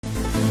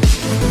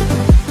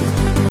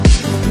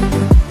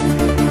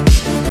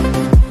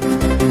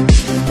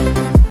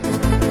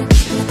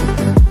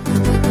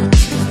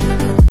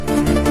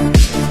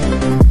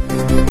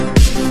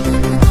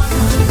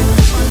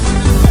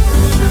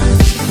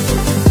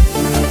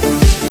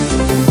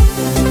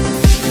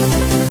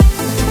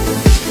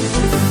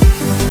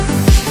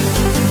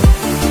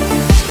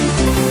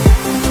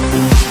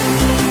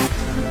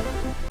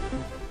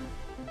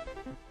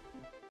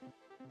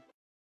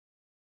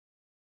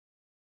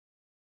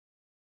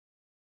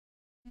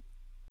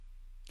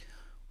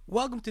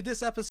Welcome to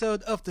this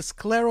episode of the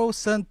Sclero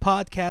Sun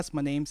podcast.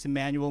 My name's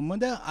Emmanuel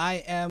Munda.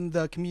 I am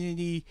the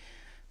community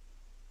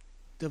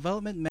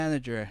development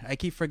manager. I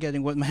keep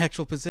forgetting what my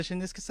actual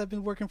position is because I've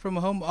been working from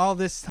home all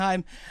this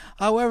time.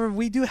 However,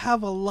 we do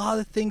have a lot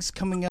of things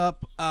coming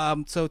up.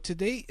 So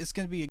today is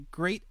going to be a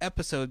great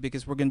episode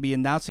because we're going to be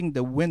announcing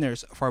the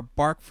winners of our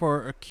Bark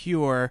for a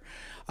Cure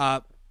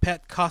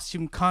pet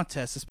costume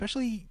contest,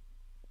 especially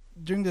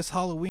during this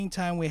Halloween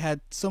time. We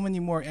had so many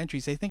more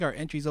entries. I think our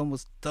entries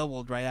almost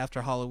doubled right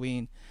after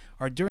Halloween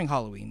or during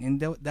Halloween, and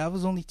that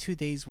was only 2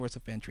 days worth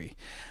of entry.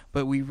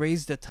 But we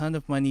raised a ton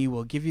of money.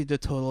 We'll give you the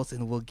totals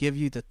and we'll give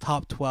you the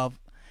top 12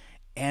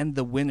 and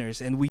the winners.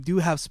 And we do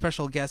have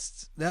special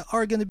guests that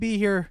are going to be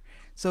here,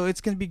 so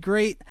it's going to be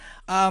great.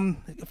 A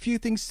few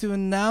things to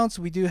announce.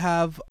 We do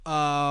have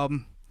a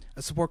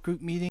support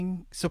group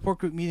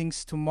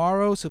meetings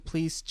tomorrow, so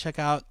please check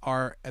out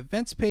our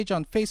events page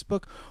on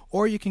Facebook,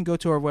 or you can go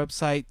to our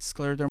website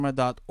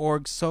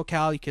scleroderma.org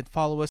SoCal. You can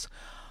follow us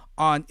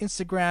on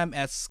Instagram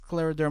at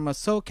Scleroderma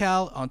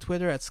SoCal, on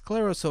Twitter at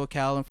Sclero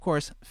SoCal, and of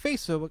course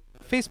Facebook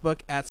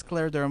at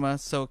Scleroderma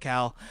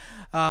SoCal.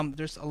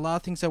 There's a lot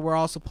of things that we're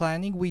also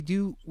planning.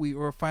 We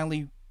were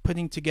finally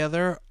putting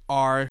together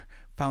our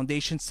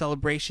foundation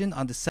celebration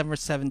on December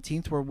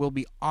 17th, where we'll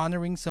be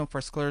honoring some of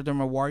our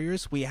Scleroderma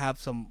warriors. We have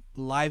some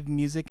live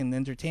music and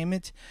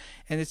entertainment,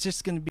 and it's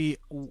just going to be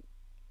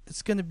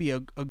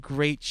a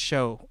great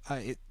show.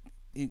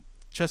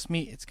 Trust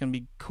me, it's going to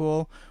be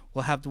cool.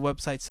 We'll have the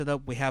website set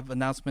up. We have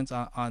announcements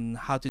on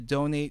how to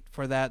donate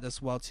for that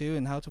as well too,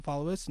 and how to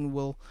follow us, and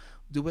we'll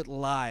do it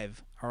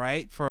live, all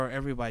right, for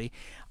everybody.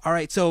 All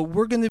right, so I'm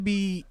going to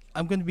be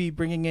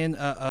bringing in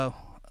a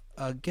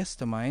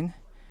guest of mine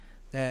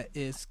that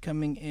is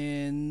coming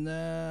in,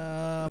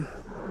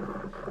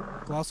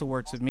 who also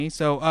works with me.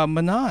 So,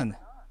 Manan,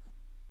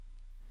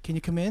 can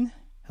you come in?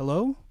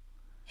 Hello?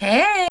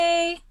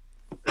 Hey.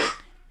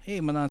 Hey,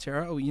 Manan's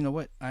here. Oh, you know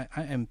what? I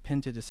am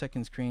pinned to the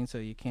second screen, so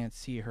you can't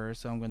see her,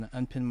 so I'm going to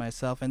unpin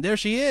myself. And there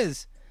she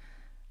is!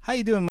 How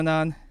you doing,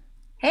 Manan?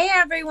 Hey,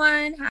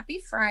 everyone. Happy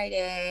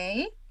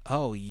Friday.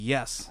 Oh,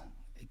 yes.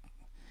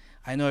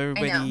 I know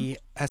everybody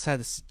has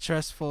had a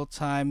stressful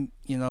time,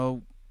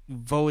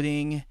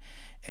 voting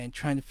and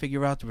trying to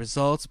figure out the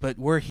results, but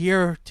we're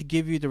here to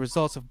give you the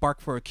results of Bark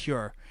for a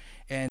Cure,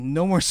 and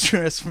no more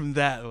stress from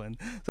that one.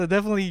 So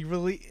definitely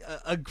really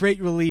a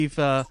great relief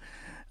off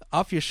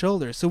your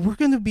shoulders. So we're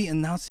going to be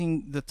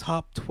announcing the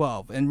top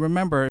 12, and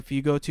remember, if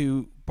you go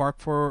to Bark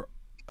for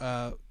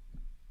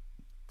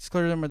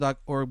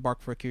scleroderma.org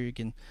Bark for a Cure, you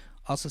can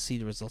also see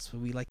the results,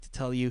 but we like to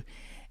tell you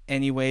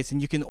anyways,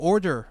 and you can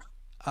order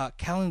a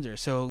calendar.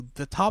 So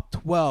the top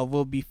 12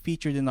 will be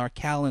featured in our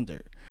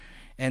calendar,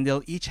 and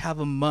they'll each have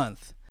a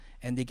month,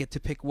 and they get to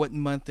pick what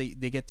month they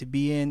get to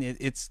be in.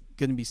 It's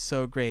going to be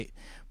so great.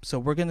 So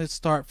we're going to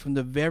start from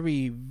the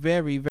very,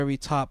 very, very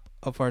top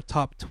of our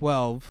top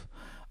 12.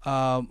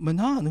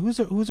 Manan,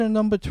 who's our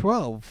number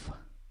 12?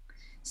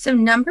 So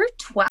number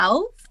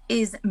 12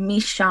 is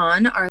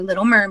Michonne, our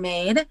little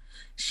mermaid.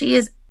 She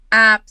is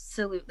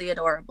absolutely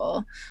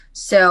adorable.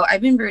 So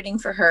I've been rooting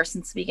for her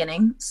since the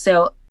beginning.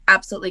 So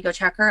absolutely go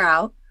check her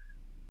out.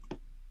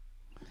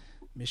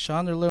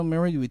 Michonne, our little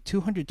mermaid, with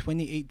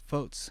 228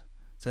 votes.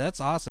 So that's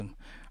awesome.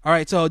 All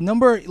right, so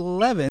number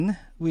 11,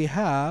 we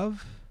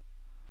have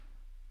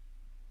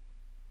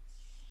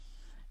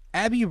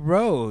Abbey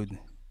Road.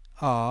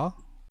 Aw.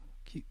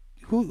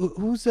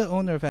 Who's the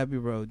owner of Abbey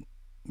Road?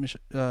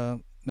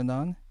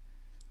 Manan?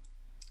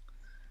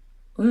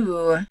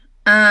 Ooh.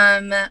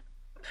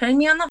 Putting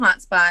me on the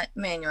hot spot,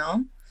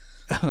 Manuel.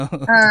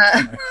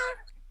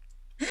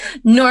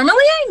 Normally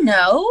I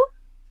know,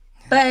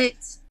 but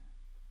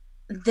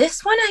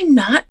this one I'm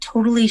not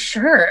totally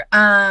sure.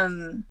 I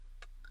don't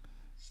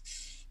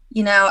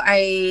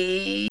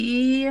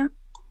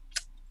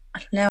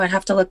know. I'd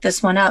have to look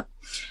this one up.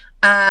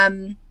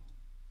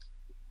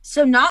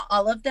 So not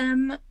all of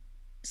them.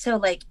 So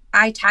like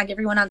I tag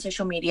everyone on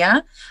social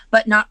media,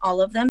 but not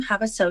all of them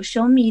have a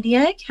social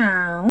media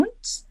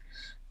account.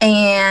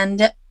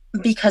 And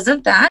because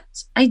of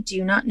that, I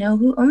do not know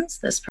who owns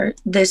this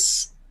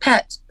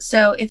pet.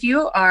 So if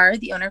you are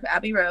the owner of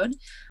Abbey Road,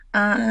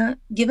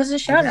 give us a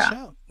shout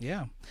out.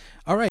 Yeah.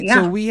 All right. Yeah.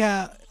 So we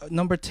have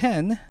number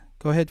 10.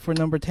 Go ahead for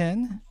number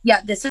 10. Yeah,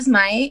 this is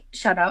my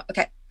shout out.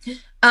 Okay.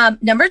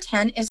 Number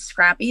 10 is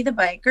Scrappy the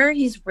biker.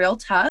 He's real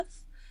tough.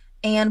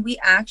 And we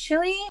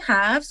actually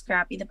have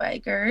Scrappy the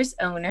biker's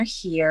owner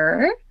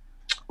here.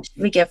 Should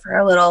we give her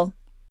a little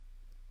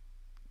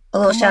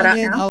shout out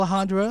now?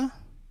 Alejandra.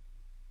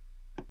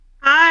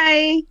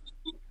 Hi.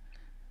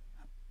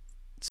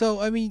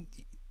 So,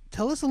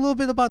 tell us a little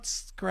bit about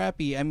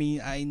Scrappy.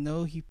 I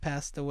know he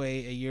passed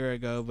away a year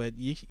ago, but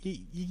you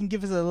can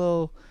give us a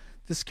little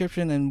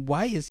description, and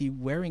why is he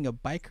wearing a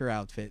biker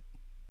outfit?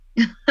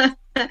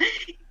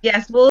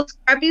 Yes, well,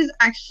 Scrappy's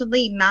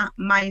actually not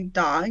my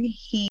dog.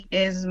 He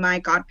is my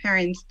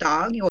godparents'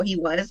 dog. Well, he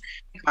was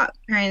my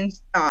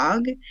godparents'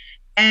 dog.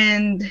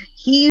 And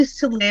he used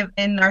to live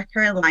in North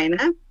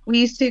Carolina. We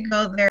used to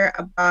go there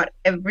about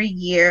every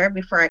year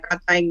before I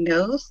got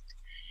diagnosed.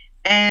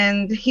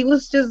 And he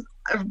was just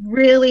a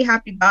really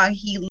happy dog.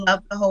 He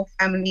loved the whole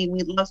family.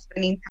 We love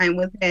spending time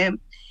with him.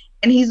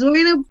 And he's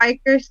wearing a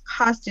biker's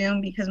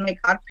costume because my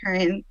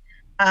godparent,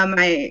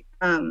 my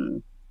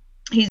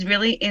he's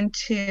really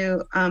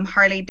into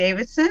Harley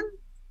Davidson.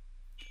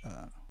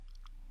 Uh,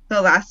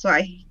 So that's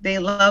why they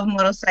love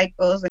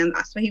motorcycles, and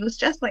that's why he was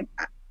just like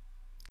that.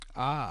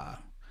 ah.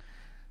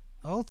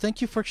 Oh, thank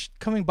you for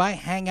coming by.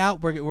 Hang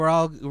out. We're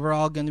all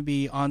going to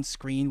be on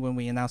screen when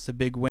we announce the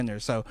big winner.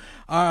 So,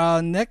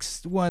 our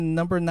next one,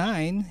 number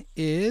 9,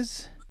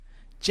 is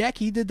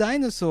Jackie the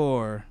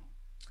dinosaur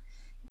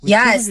with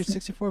Yes,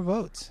 264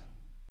 votes.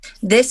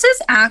 this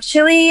is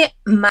actually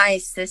my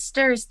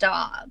sister's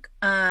dog.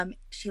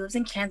 She lives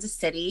in Kansas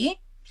City,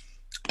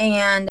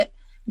 and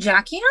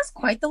Jackie has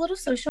quite the little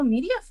social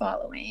media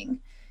following.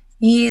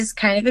 He's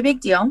kind of a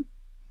big deal.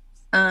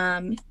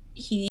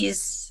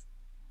 He's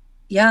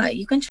Yeah,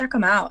 you can check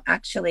him out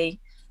actually.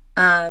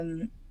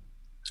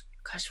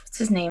 Gosh, what's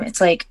his name? It's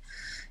like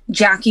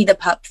Jackie the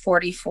Pup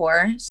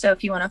 44. So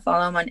if you want to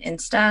follow him on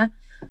Insta,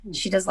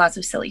 she does lots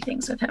of silly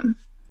things with him.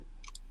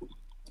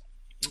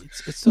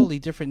 It's totally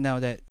different now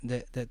that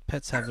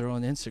pets have their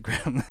own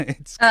Instagram.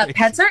 It's crazy.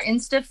 Pets are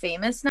Insta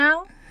famous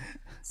now.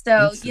 So,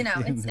 Insta you know,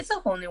 famous. it's a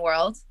whole new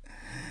world.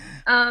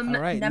 All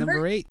right,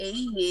 number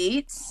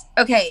 8.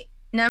 Okay,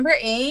 number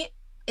 8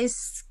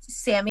 is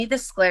Sammy the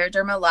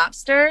Scleroderma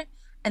lobster.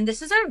 And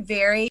this is our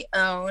very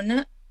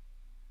own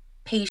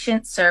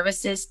Patient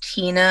Services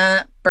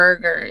Tina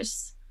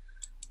Burgers.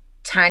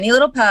 Tiny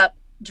little pup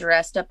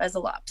dressed up as a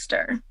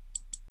lobster.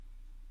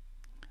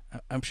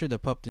 I'm sure the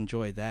pup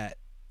enjoyed that.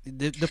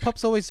 The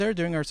pup's always there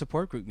during our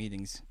support group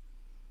meetings.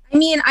 I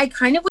mean, I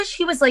kind of wish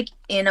he was like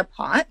in a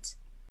pot.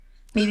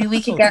 Maybe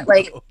we could Oh, get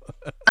like no.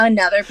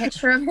 another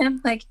picture of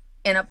him like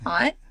in a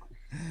pot,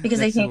 because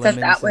I Next to think that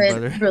lemons that and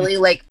would butter. really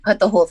like put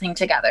the whole thing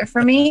together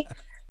for me.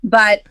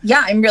 But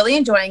yeah, I'm really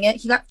enjoying it.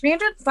 He got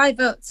 305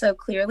 votes, so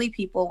clearly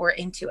people were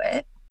into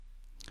it.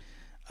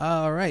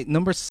 All right,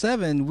 number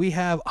 7, we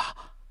have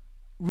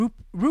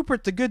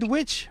Rupert the Good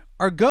Witch,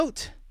 our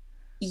goat.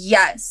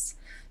 Yes.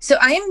 So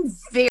I am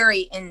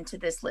very into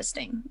this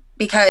listing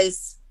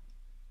because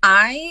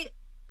I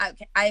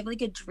have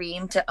like a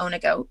dream to own a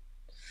goat.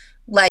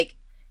 Like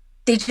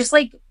they just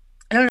like,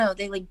 I don't know,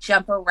 they like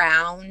jump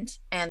around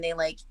and they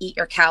like eat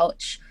your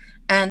couch.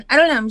 And I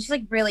don't know, I'm just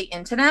like really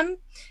into them.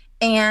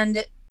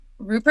 And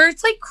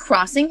Rupert's like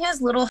crossing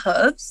his little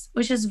hooves,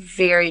 which is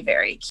very,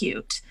 very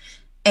cute.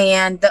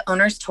 And the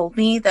owners told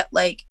me that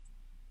like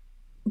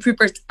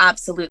Rupert's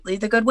absolutely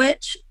the good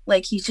witch.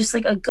 Like he's just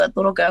like a good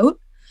little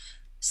goat.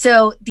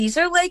 So these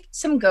are like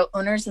some goat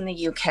owners in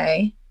the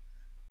UK.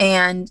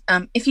 And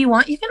if you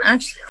want, you can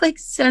actually like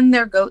send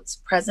their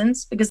goats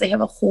presents because they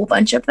have a whole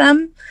bunch of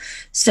them.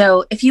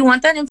 So if you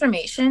want that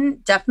information,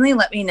 definitely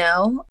let me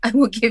know. I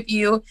will give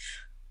you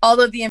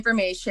all of the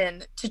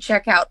information to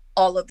check out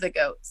all of the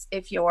goats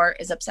if you're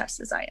as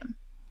obsessed as I am.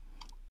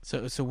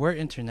 So we're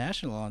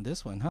international on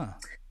this one, huh?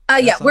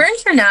 Yeah, That's we're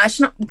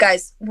international.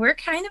 Guys, we're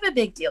kind of a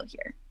big deal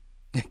here.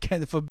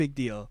 kind of a big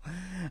deal.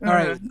 All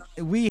right,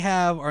 we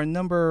have our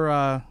number.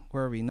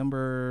 Where are we?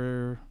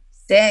 Number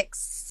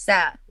 6.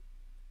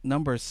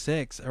 number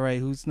 6. All right,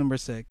 who's number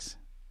 6?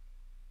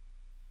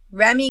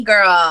 Remy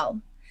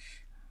girl.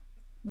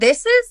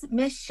 This is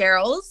Miss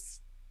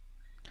Cheryl's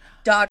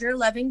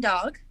Dodger-loving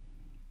dog.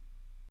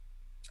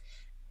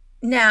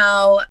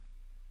 Now,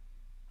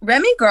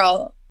 Remy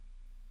girl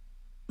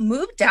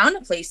moved down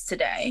a place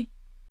today,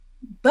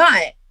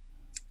 but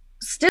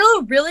still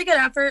a really good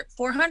effort.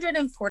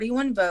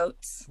 441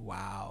 votes.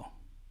 Wow.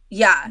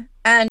 Yeah.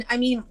 And I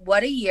mean,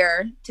 what a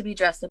year to be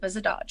dressed up as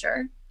a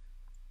Dodger.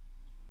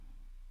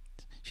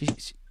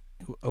 She's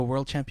a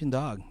world champion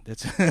dog.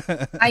 That's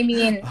I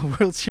mean, a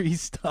World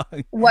Series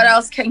dog. what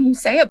else can you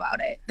say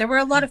about it? There were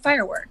a lot of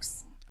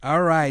fireworks.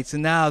 All right, so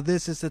now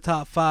this is the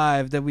top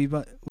 5 that we've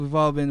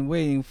all been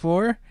waiting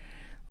for.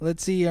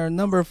 Let's see. Our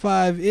number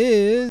 5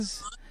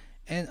 is,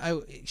 and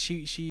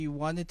she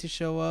wanted to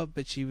show up,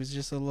 but she was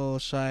just a little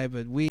shy.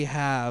 But we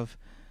have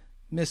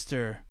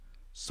Mr.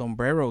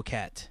 Sombrero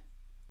Cat.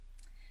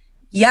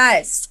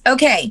 Yes.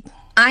 Okay.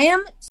 I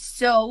am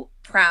so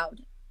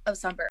proud of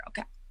Sombrero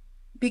Cat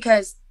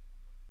because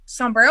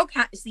Sombrero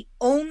Cat is the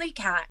only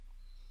cat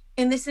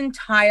in this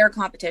entire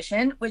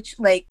competition, which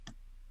like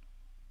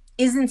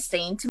is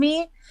insane to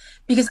me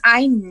because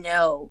I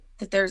know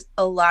that there's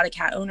a lot of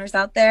cat owners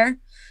out there.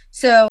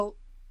 So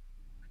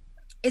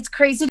it's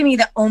crazy to me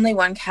that only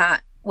one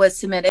cat was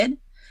submitted.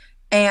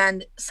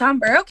 And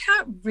Sombrero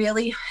Cat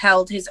really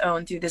held his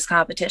own through this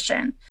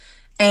competition.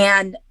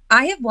 And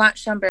I have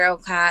watched Sombrero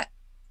Cat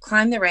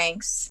climb the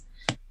ranks,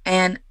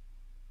 and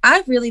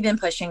I've really been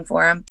pushing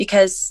for him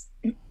because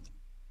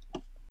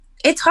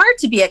it's hard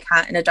to be a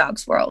cat in a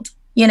dog's world,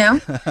 you know?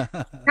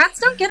 Cats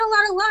don't get a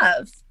lot of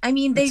love. I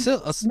mean, they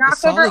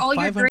knock over all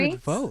your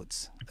drinks.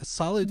 Votes. A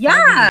solid 500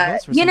 Yeah,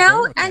 votes for you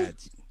know, Sombrero and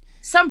Cat.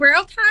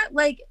 Sombrero Cat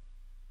like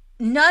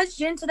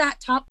nudged into that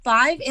top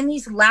 5 in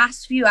these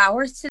last few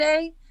hours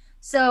today.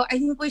 So I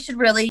think we should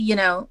really, you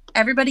know,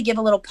 everybody give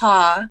a little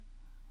paw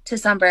to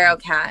Sombrero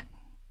Cat.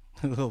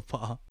 Little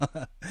paw.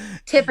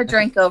 Tip a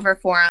drink over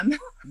for him.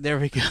 There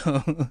we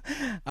go.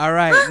 All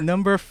right,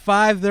 number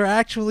 5. They're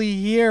actually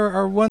here.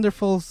 Our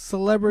wonderful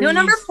celebrities. No,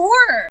 number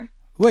 4.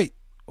 Wait,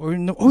 or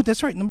no? Oh,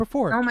 that's right, number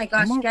 4. Oh my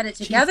gosh, get it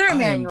together,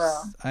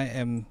 Emmanuel. I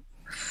am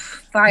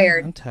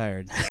fired. I'm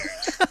tired.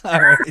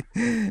 All right,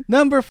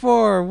 number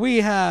 4.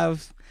 We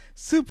have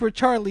Super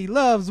Charlie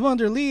Loves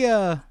Wonder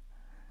Leah.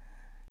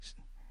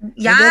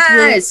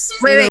 Yes.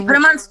 Wait. Put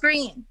him on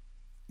screen.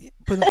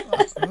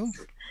 Oh,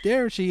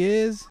 there she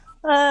is.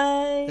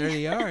 Hi. There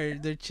they are.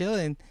 They're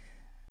chilling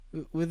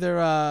with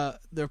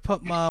their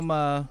pup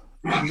mom,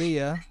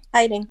 Leah.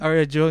 Hiding.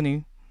 Or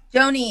Joni.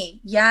 Joni,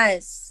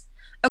 yes.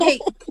 Okay.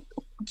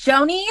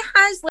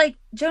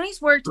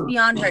 Joni's worked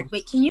beyond her.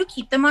 Wait, can you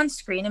keep them on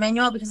screen,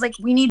 Emmanuel? Because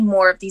we need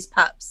more of these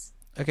pups.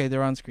 Okay,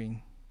 they're on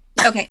screen.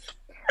 Okay.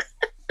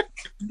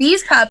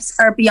 These pups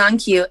are beyond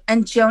cute,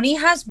 and Joni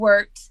has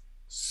worked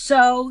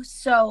so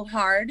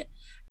hard,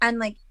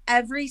 and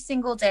every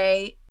single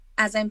day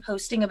as I'm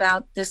posting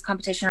about this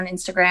competition on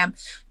Instagram,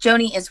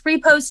 Joni is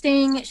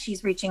reposting.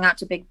 She's reaching out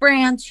to big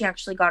brands. She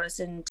actually got us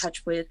in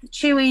touch with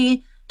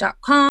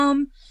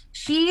Chewy.com.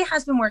 She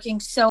has been working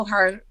so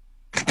hard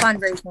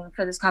fundraising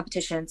for this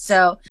competition.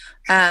 So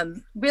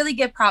really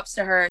give props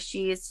to her.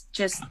 She's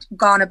just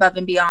gone above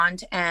and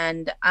beyond,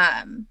 and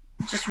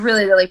just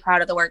really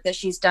proud of the work that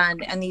she's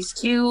done. And these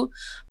 2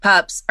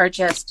 pups are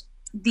just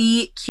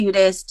the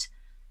cutest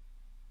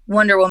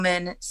Wonder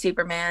Woman,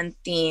 Superman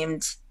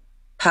themed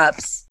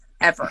pups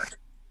ever.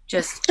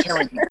 Just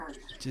killing it.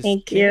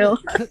 Thank you.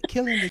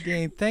 Killing the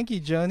game. Thank you,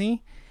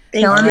 Joni.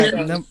 Killing Right,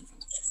 it.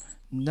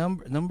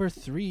 number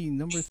three.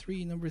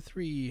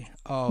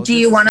 Oh, Do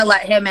you want to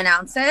let him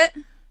announce it?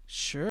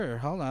 Sure.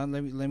 Hold on.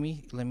 Let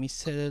me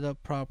set it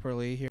up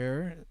properly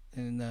here,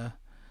 and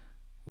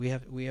we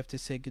have to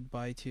say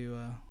goodbye to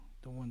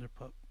the Wonder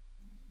Pup.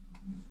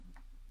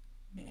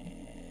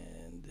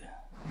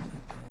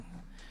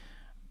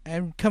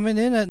 And coming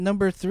in at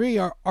number 3,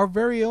 our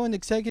very own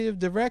executive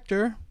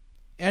director,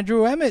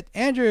 Andrew Emmett.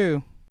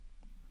 Andrew.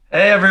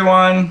 Hey,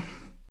 everyone.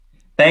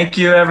 Thank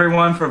you,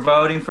 everyone, for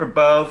voting for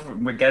both.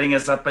 We're getting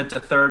us up into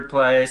 3rd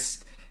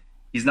place.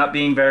 He's not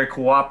being very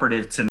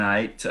cooperative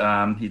tonight.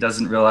 He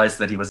doesn't realize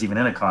that he was even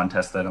in a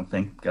contest, I don't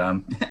think.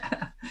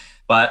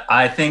 But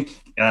I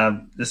think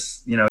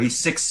he's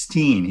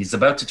 16. He's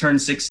about to turn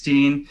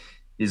 16.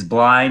 He's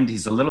blind.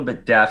 He's a little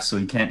bit deaf, so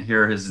he can't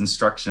hear his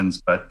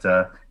instructions, but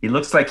he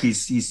looks like he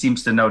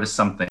seems to notice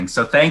something.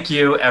 So thank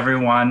you,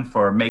 everyone,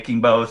 for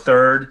making Bo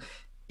 3rd.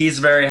 He's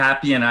very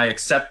happy, and I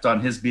accept on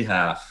his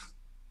behalf.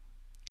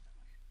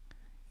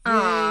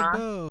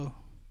 Aww.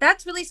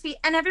 That's really sweet.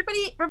 And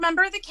everybody,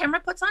 remember the camera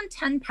puts on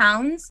 10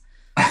 pounds.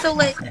 So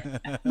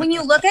when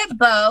you look at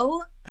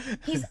Bo,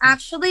 he's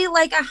actually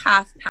a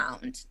half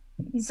pound.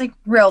 He's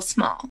real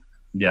small.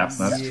 Yeah,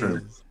 that's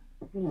true.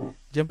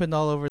 Jumping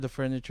all over the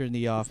furniture in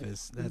the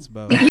office. That's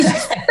Bo.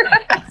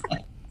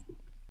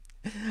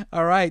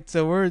 All right,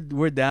 so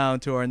we're down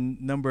to our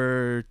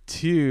number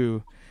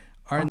 2.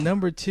 Our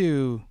number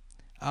 2,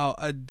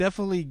 a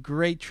definitely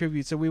great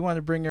tribute. So we want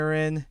to bring her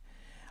in,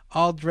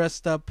 all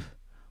dressed up,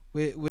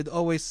 with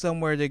always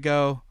somewhere to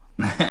go.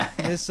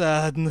 This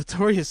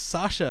notorious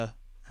Sasha,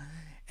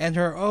 and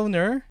her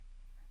owner,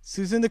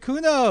 Susan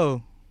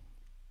Akuno.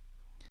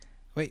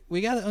 Wait,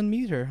 we gotta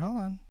unmute her. Hold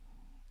on.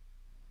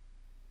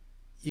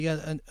 You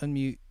gotta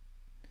unmute.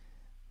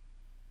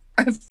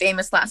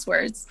 Famous last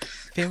words.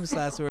 Famous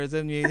last words.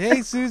 Unmute.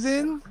 Hey,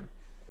 Susan.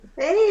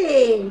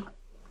 Hey.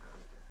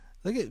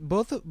 Look at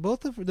both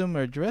of them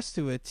are dressed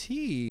to a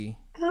T.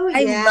 Oh, I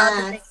yes. love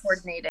that they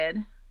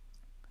coordinated.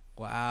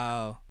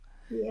 Wow.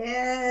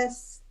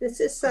 Yes, this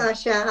is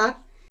Sasha.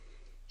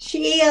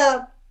 She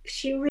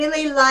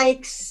really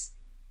likes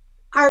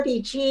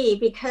RBG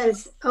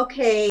because,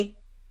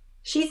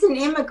 she's an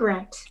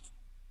immigrant.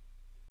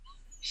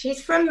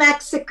 She's from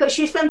Mexico.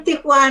 She's from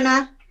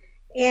Tijuana,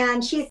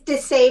 and she's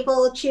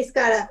disabled. She's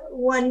got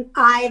one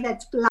eye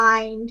that's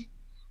blind.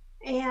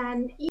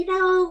 And,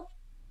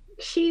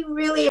 she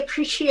really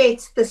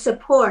appreciates the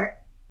support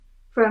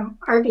from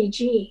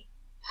RBG.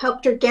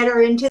 Helped her get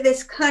her into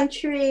this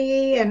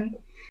country and,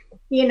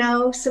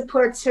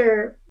 supports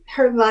her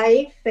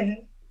life.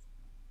 And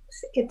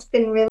it's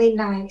been really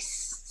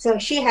nice. So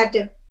she had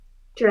to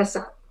dress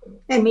up.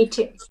 And me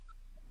too.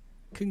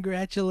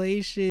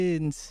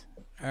 Congratulations.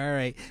 All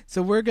right.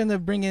 So we're going to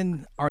bring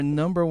in our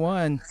number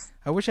 1.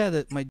 I wish I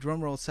had my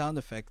drum roll sound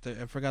effect.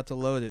 I forgot to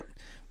load it.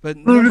 But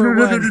number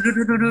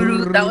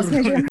 1. That was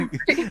my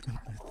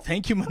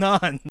Thank you,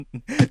 Manon.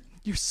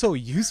 You're so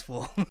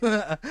useful.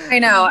 I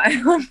know.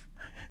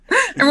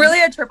 I'm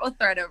really a triple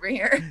threat over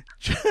here.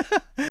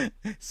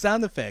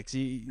 Sound effects.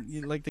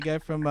 You like the guy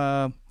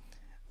from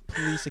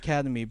Police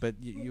Academy, but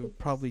you're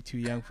probably too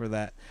young for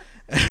that.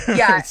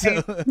 Yeah,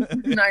 so,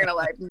 I'm not gonna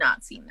lie, I've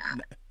not seen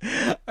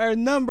that. Our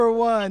number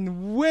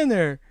 1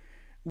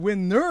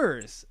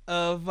 winners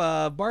of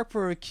Bark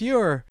for a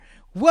Cure.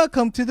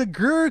 Welcome to the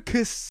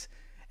Gurkus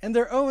and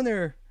their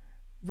owner,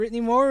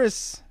 Brittany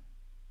Morris.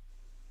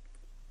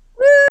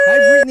 Woo! Hi,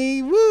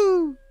 Brittany.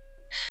 Woo!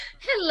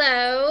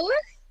 Hello.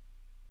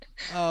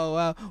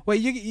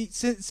 Wait,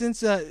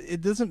 since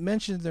it doesn't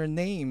mention their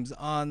names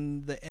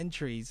on the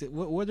entries,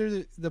 what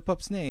are the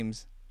pups'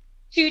 names?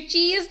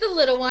 Chuchi is the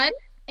little one,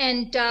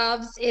 and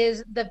Dobbs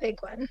is the big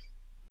one.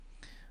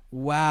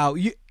 Wow,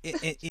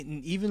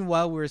 even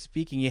while we were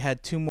speaking, you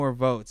had 2 more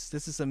votes.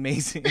 This is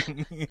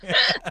amazing.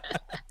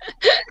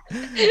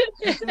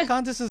 The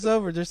contest is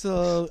over. They're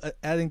still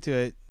adding to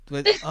it,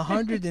 but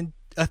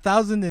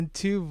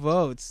 1,002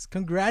 votes.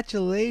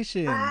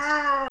 Congratulations!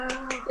 Wow.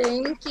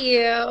 Thank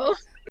you.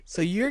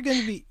 So you're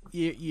gonna be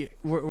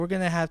we're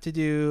gonna have to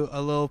do a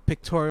little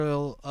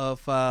pictorial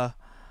of the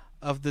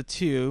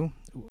 2.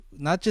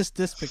 Not just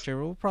this picture.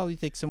 We'll probably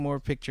take some more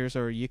pictures,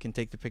 or you can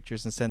take the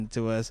pictures and send it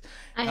to us.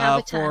 I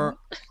have a ton.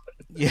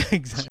 Yeah,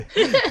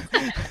 exactly.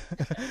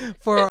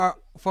 for our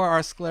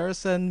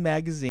Sclero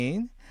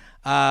magazine,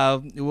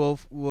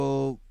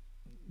 we'll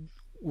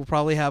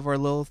probably have our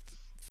little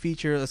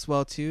feature as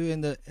well too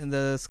in the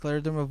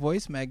Scleroderma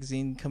Voice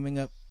magazine coming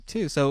up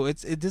too. So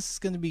this is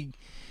going to be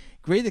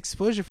great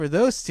exposure for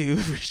those 2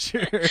 for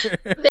sure.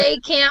 They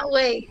can't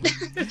wait.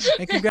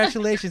 And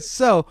congratulations.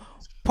 So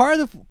part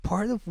of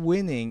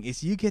winning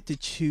is you get to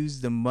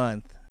choose the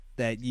month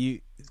that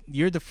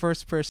you're the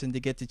first person to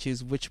get to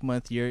choose which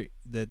month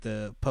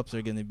the pups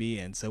are going to be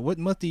in. So what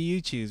month do you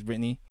choose,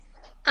 Brittany?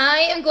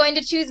 I am going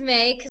to choose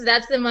May because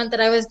that's the month that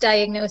I was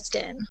diagnosed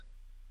in.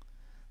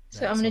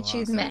 So I'm going to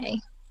choose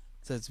May.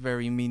 So it's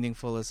very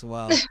meaningful as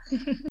well.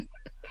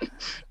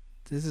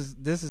 This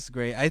is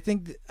great. I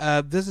think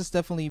this has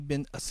definitely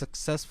been a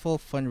successful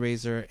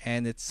fundraiser,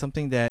 and it's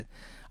something that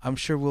I'm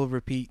sure we'll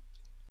repeat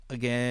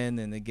again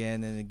and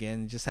again and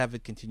again, and just have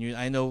it continue.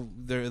 I know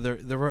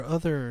there were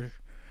other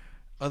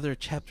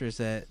chapters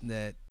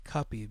that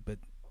copied, but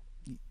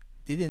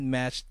they didn't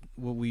match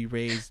what we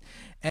raised.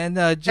 And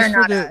just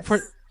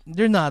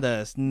they're not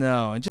us,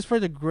 no. And just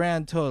for the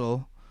grand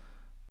total,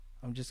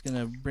 I'm just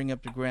gonna bring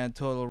up the grand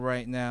total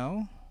right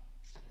now.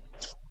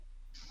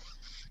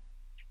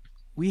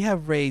 We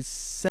have raised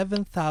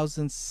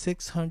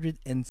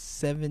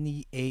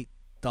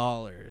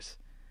 $7,678.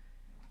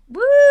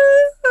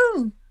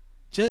 Woo!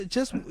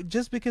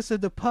 Just because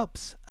of the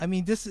pups. I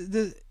mean, it's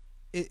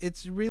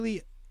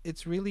really.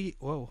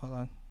 Whoa, hold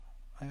on,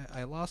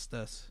 I lost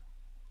us.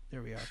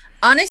 There we are.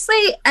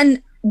 Honestly,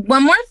 and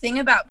one more thing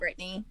about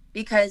Brittany,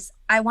 because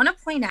I want to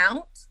point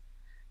out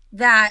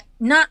that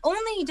not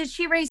only did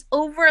she raise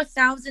over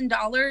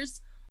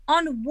 $1,000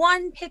 on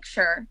one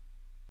picture,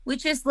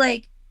 which is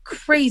like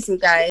crazy,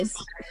 guys,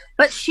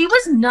 but she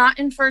was not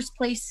in first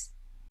place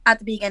at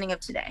the beginning of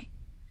today,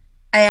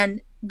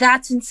 and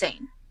that's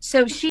insane.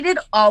 So she did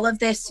all of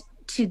this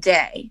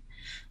today.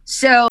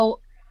 So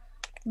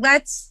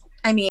let's,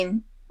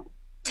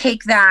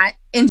 take that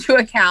into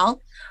account.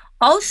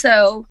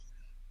 Also,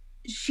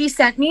 she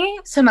sent me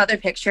some other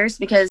pictures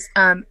because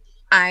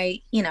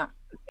I,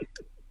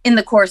 in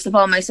the course of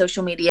all my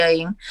social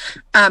media,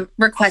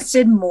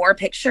 requested more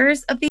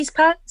pictures of these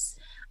pets.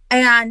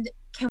 And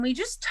can we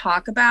just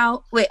talk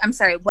about, what's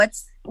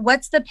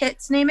the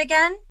pit's name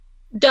again?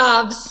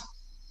 Dobbs.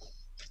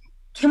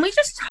 Can we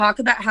just talk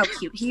about how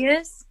cute he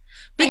is?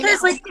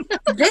 Because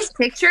this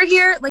picture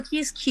here,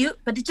 he's cute,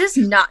 but it does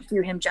not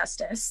do him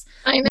justice.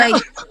 I know.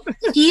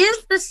 He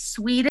is the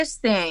sweetest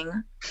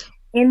thing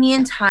in the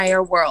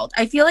entire world.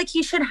 I feel like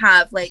he should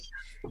have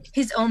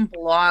his own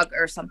blog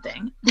or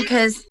something,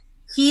 because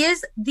he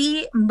is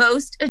the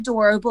most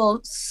adorable,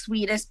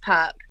 sweetest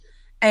pup,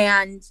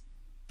 and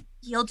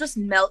he'll just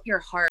melt your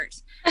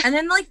heart. And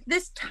then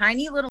this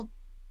tiny little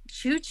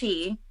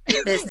Chuchi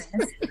business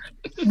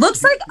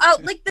looks like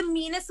the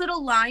meanest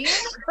little lion,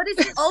 but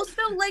it's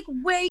also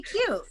way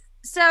cute.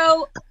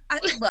 So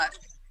look,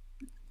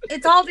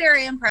 it's all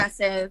very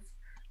impressive.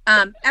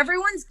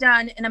 Everyone's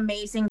done an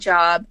amazing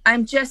job.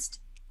 I'm just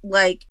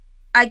I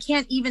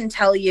can't even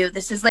tell you,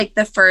 this is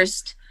the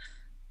first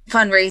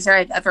fundraiser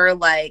I've ever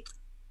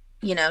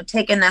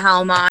taken the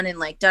helm on and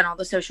done all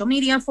the social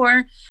media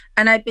for,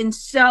 and I've been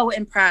so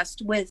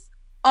impressed with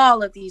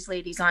all of these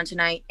ladies on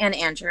tonight, and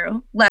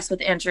Andrew. Less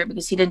with Andrew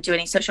because he didn't do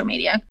any social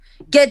media.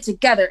 Get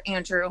together,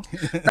 Andrew.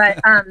 But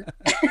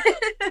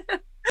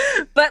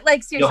but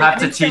seriously, you'll have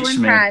to teach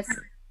me.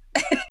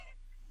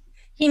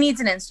 He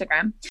needs an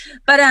Instagram.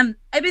 But I've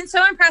been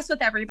so impressed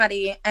with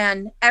everybody,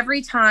 and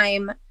every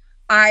time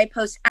I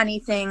post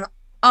anything,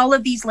 all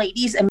of these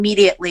ladies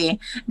immediately,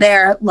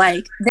 they're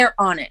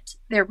on it.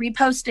 They're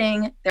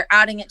reposting, they're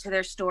adding it to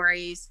their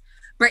stories.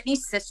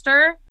 Brittany's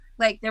sister,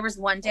 there was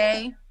one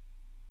day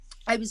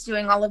I was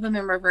doing all of them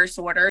in reverse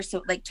order,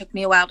 so it took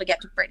me a while to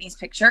get to Brittany's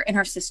picture, and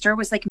her sister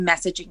was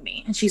messaging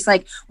me, and she's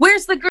like,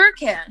 "Where's the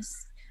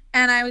Gurkiss?"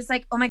 And I was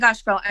like, "Oh my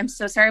gosh, girl, I'm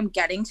so sorry, I'm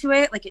getting to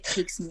it. It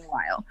takes me a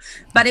while."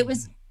 But it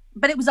was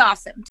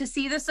awesome to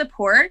see the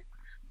support,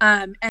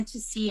 and to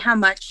see how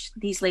much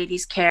these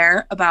ladies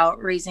care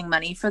about raising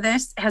money for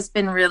this has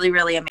been really,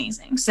 really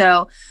amazing.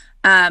 So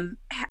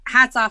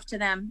hats off to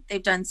them.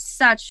 They've done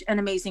such an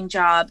amazing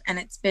job, and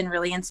it's been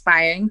really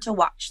inspiring to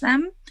watch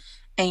them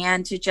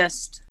and to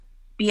just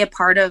be a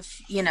part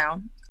of,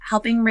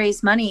 helping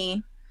raise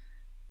money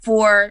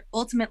for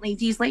ultimately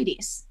these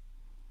ladies.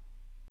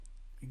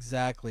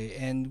 Exactly,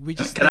 and we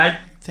just Can I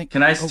think.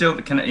 can I Oh,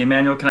 still can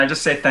Emmanuel? Can I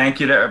just say thank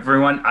you to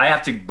everyone? I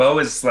have to. Bo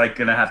is like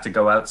gonna have to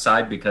go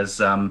outside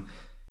because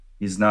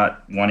he's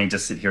not wanting to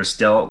sit here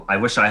still. I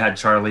wish I had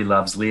Charlie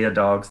Loves Leah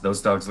dogs.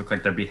 Those dogs look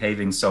like they're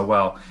behaving so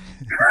well.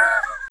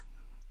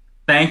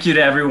 Thank you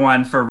to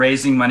everyone for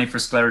raising money for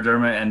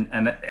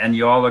scleroderma, and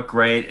you all look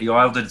great. You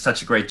all did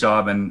such a great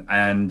job,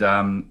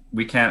 and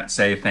we can't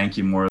say thank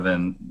you more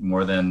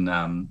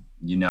than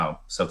you know.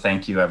 So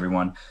thank you,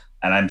 everyone.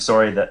 And I'm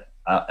sorry that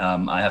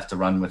I have to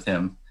run with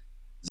him.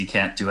 He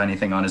can't do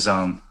anything on his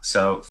own.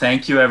 So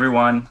thank you,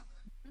 everyone.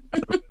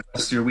 Have the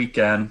rest of your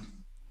weekend.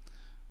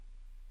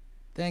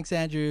 thanks,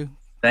 Andrew.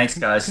 Thanks,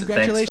 guys. Thanks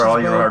Congratulations, for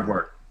all your Bo. hard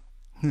work.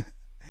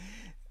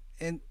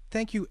 And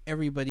thank you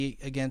everybody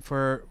again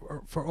for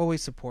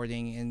always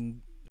supporting.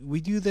 And we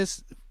do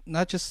this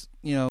not just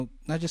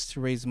to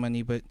raise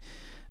money, but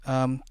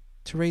to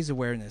raise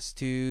awareness,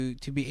 to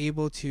be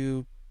able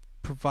to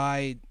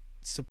provide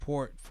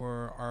support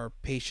for our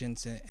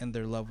patients and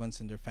their loved ones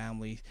and their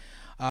families.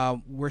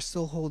 We're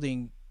still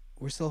holding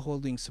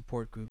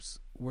support groups.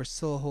 We're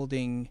still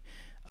holding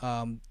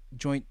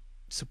joint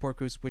support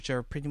groups, which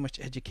are pretty much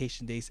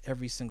education days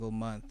every single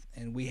month,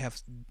 and we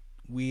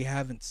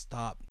haven't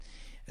stopped,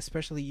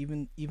 especially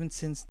even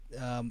since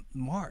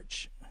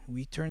March.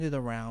 We turned it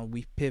around.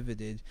 We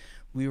pivoted.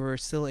 We were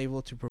still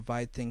able to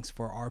provide things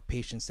for our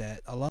patients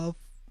that a lot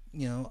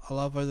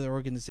of other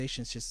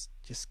organizations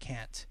just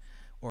can't,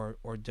 or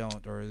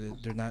don't, or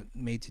they're not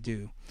made to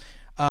do.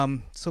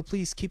 So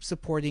please keep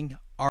supporting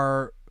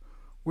our.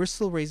 We're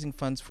still raising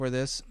funds for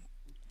this.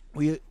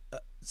 We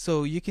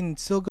So you can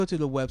still go to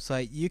the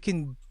website. You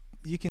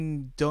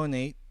can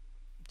donate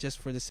just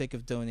for the sake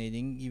of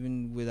donating,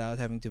 even without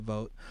having to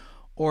vote,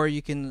 or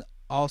you can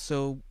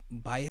also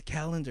buy a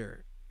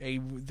calendar.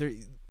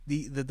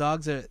 The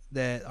dogs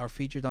that are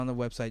featured on the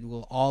website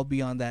will all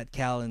be on that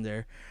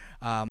calendar,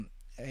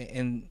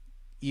 and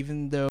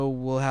even though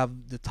we'll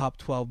have the top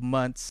 12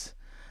 months,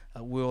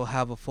 we'll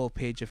have a full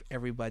page of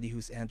everybody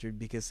who's entered,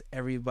 because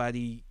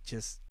everybody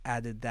just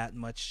added that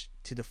much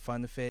to the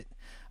fun of it.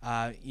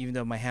 Even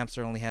though my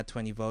hamster only had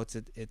 20 votes,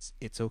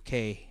 it's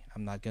okay.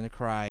 I'm not gonna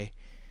cry.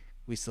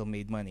 We still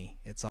made money.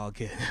 It's all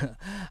good.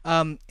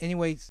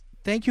 Anyways,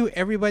 thank you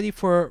everybody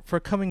for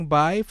coming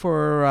by,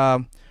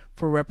 for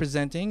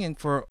representing, and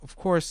for, of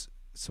course,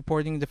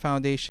 supporting the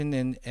foundation,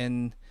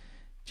 and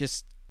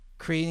just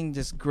creating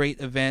this great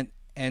event.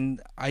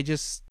 And I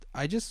just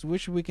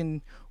wish we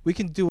can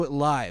do it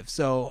live.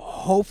 So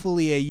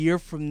hopefully a year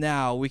from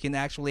now we can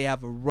actually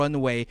have a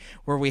runway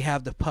where we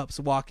have the pups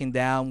walking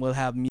down. We'll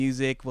have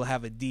music. We'll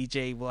have a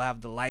DJ. We'll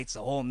have the lights,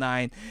 the whole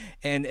nine,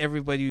 and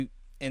everybody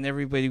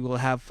will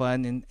have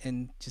fun,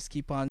 and just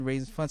keep on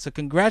raising fun. So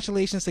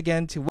congratulations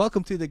again to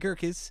Welcome to the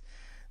Gurkhas.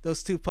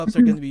 Those two pups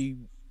are going to be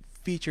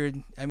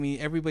featured. I mean,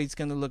 everybody's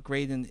going to look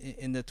great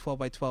in the 12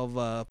 by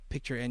 12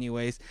 picture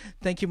anyways.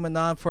 Thank you,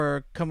 Manon,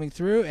 for coming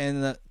through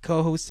and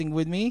co-hosting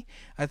with me.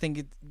 I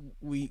think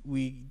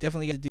we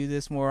definitely got to do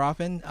this more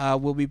often.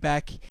 We'll be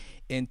back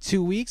in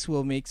 2 weeks.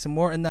 We'll make some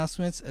more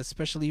announcements,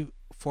 especially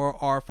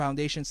for our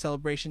foundation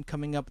celebration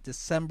coming up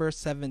December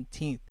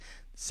 17th.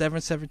 December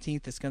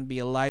 17th is going to be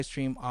a live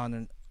stream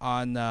on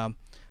the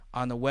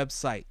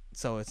website.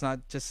 So it's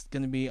not just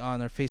going to be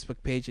on our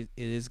Facebook page. It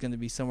is going to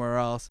be somewhere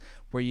else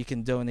where you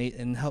can donate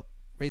and help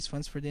raise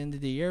funds for the end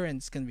of the year. And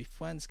it's going to be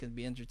fun. It's going to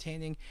be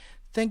entertaining.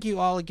 Thank you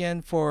all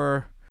again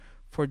for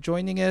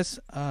joining us.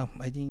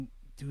 Do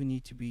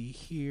need to be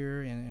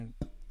here, and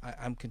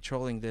I'm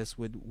controlling this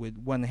with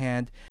one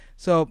hand.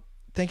 So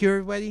thank you,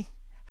 everybody.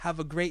 Have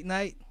a great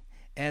night,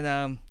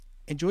 and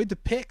enjoy the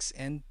picks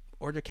and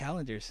order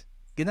calendars.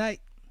 Good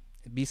night.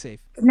 Be safe.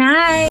 Good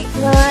night.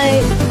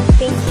 Right.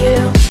 Thank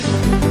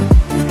you.